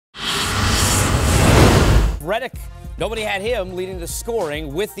Redick, nobody had him leading the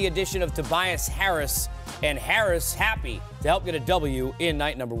scoring with the addition of Tobias Harris, and Harris happy to help get a W in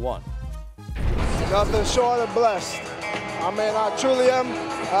night number 1. Nothing short of blessed. I mean, I truly am.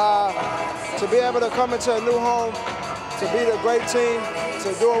 To be able to come into a new home, to beat a great team,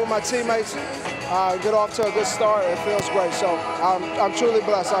 to do it with my teammates, get off to a good start, it feels great. So I'm truly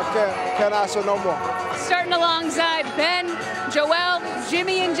blessed. I can't ask for no more. Starting alongside Ben, Joel,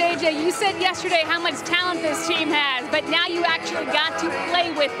 Jimmy, and JJ, you said yesterday how much talent this team has, but now you actually got to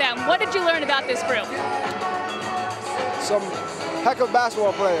play with them. What did you learn about this group? Some heck of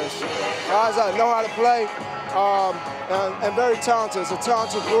basketball players, guys that know how to play, and very talented. It's a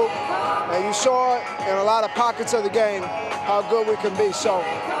talented group, and you saw it in a lot of pockets of the game how good we can be. So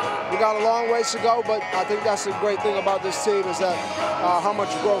we got a long ways to go, but I think that's the great thing about this team is that how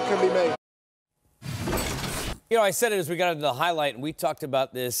much growth can be made. You know, I said it as we got into the highlight, and we talked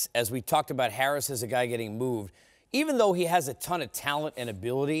about this as we talked about Harris as a guy getting moved. Even though he has a ton of talent and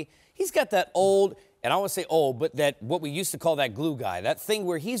ability, he's got that old, and I don't want to say old, but that what we used to call that glue guy, that thing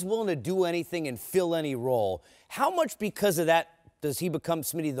where he's willing to do anything and fill any role. How much because of that does he become,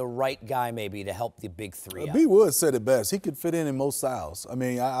 Smitty, the right guy maybe to help the big three out? B. Wood said it best. He could fit in most styles. I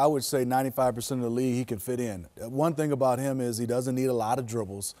mean, I would say 95% of the league he can fit in. One thing about him is he doesn't need a lot of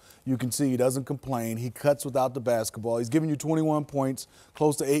dribbles. You can see he doesn't complain. He cuts without the basketball. He's giving you 21 points,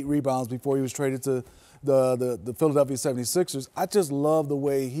 close to 8 rebounds before he was traded to the Philadelphia 76ers. I just love the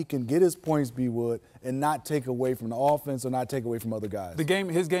way he can get his points, B. Wood, and not take away from the offense or not take away from other guys.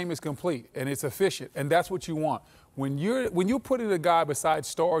 His game is complete, and it's efficient, and that's what you want. When you're putting a guy beside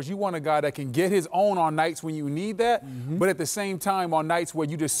stars, you want a guy that can get his own on nights when you need that, but at the same time on nights where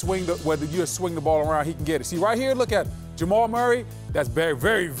you just swing the ball around, he can get it. See, right here, look at Jamal Murray. That's very,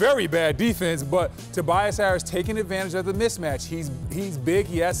 very, very bad defense, but Tobias Harris taking advantage of the mismatch. He's big,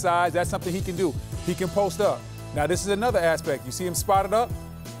 he has size. That's something he can do. He can post up. Now, this is another aspect. You see him spotted up,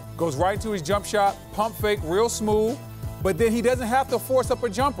 goes right into his jump shot, pump fake, real smooth. But then he doesn't have to force up a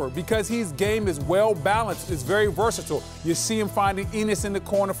jumper because his game is well balanced. It's very versatile. You see him finding Enos in the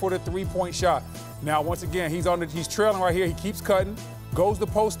corner for the three-point shot. Now, once again, he's trailing right here. He keeps cutting, goes to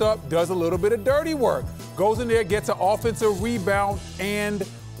post up, does a little bit of dirty work, goes in there, gets an offensive rebound and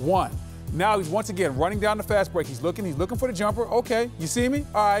one. Now he's once again running down the fast break. He's looking for the jumper. Okay, you see me?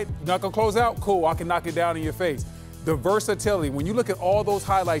 All right, you're not gonna close out? Cool, I can knock it down in your face. The versatility, when you look at all those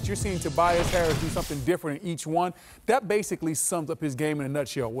highlights, you're seeing Tobias Harris do something different in each one. That basically sums up his game in a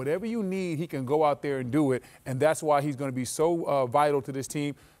nutshell. Whatever you need, he can go out there and do it, and that's why he's going to be so vital to this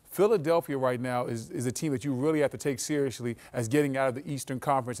team. Philadelphia right now is a team that you really have to take seriously as getting out of the Eastern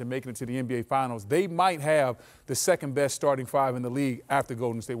Conference and making it to the NBA Finals. They might have the second best starting 5 in the league after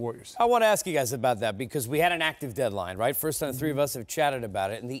Golden State Warriors. I want to ask you guys about that because we had an active deadline, right? First time the three of us have chatted about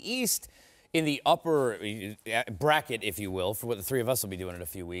it. In the East, in the upper bracket, if you will, for what the three of us will be doing in a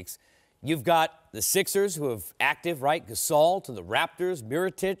few weeks, you've got the Sixers who have active, right? Gasol to the Raptors,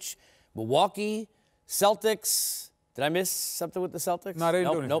 Mirotic, Milwaukee, Celtics. Did I miss something with the Celtics? No, they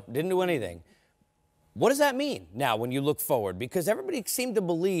didn't do anything. Nope, didn't do anything. What does that mean now when you look forward? Because everybody seemed to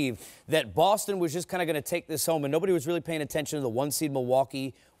believe that Boston was just kind of going to take this home, and nobody was really paying attention to the 1-seed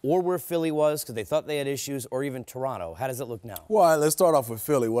Milwaukee or where Philly was because they thought they had issues, or even Toronto. How does it look now? Well, let's start off with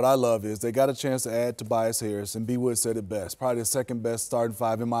Philly. What I love is they got a chance to add Tobias Harris, and B. Wood said it best. Probably the second best starting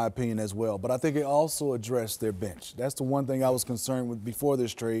 5 in my opinion as well. But I think it also addressed their bench. That's the one thing I was concerned with before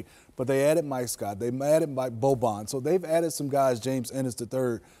this trade. But they added Mike Scott. They added Mike Boban. So they've added some guys, James Ennis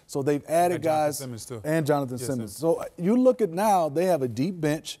III. So they've added guys. Simmons too. And Jonathan Simmons. So you look at now, they have a deep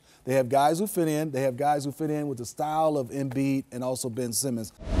bench. They have guys who fit in. They have guys who fit in with the style of Embiid and also Ben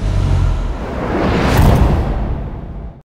Simmons.